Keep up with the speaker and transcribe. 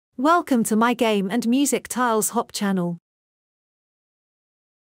Welcome to my Game and Music Tiles Hop channel.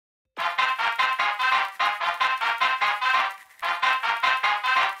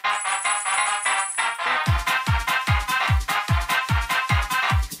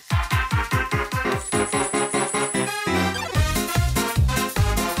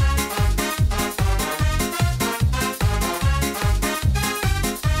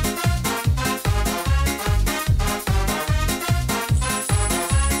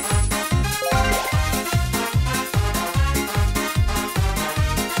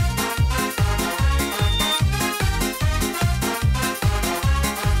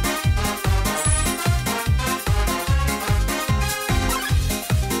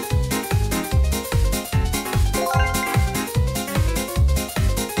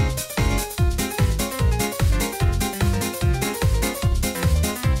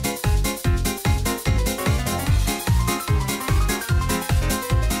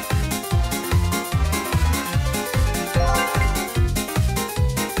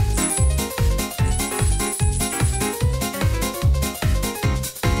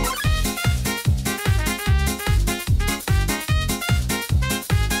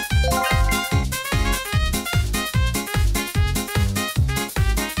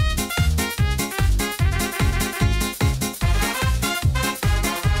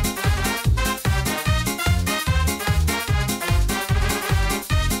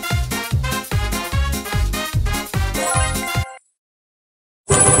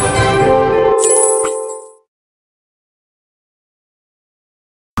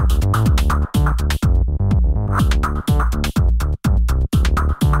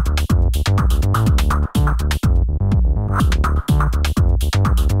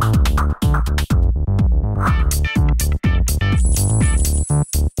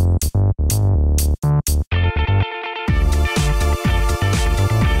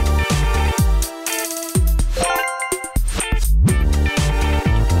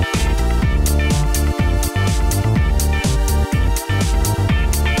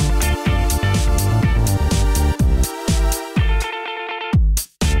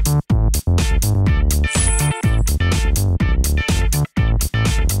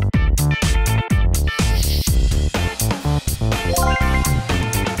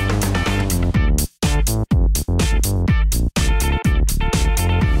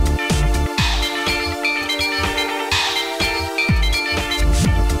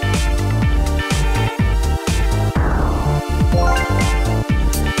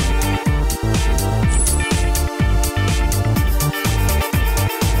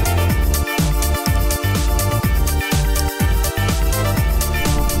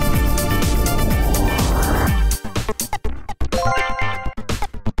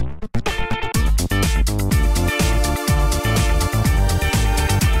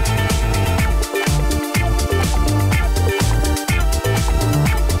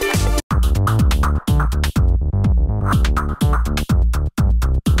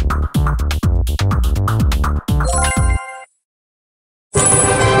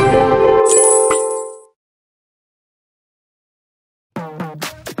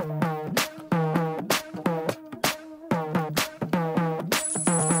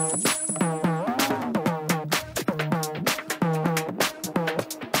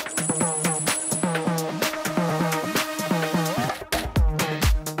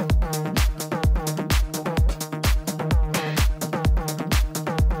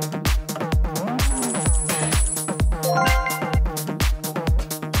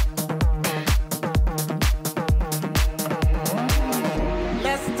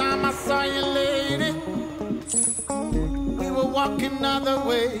 Walking other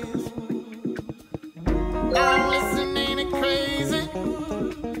ways. Now listen, ain't it crazy?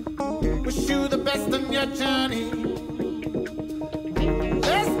 Wish you the best on your journey.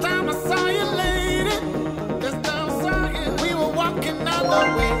 Last time I saw you, lady, last time I saw you, we were walking other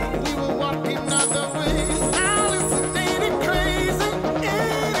ways. We were walking other ways. Now listen, ain't it crazy?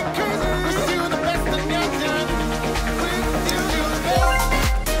 Ain't it crazy? Wish you the best on your journey. Wish you the best.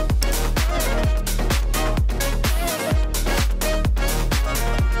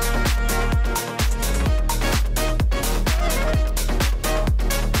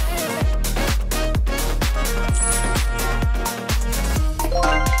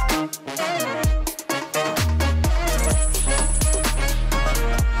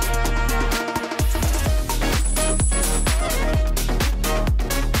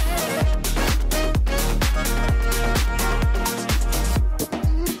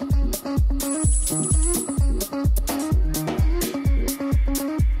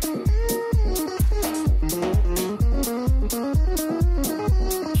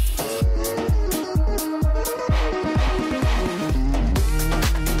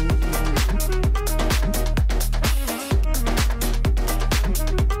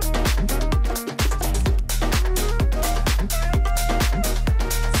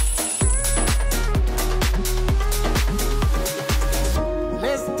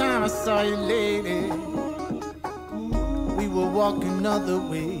 saw you, lady, we were walking other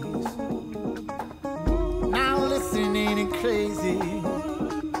ways. Now listen, ain't it crazy?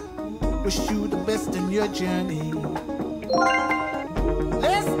 Wish you the best in your journey.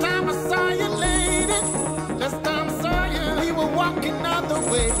 Last time I saw you, lady, last time I saw you, we were walking other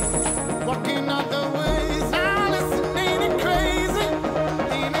ways.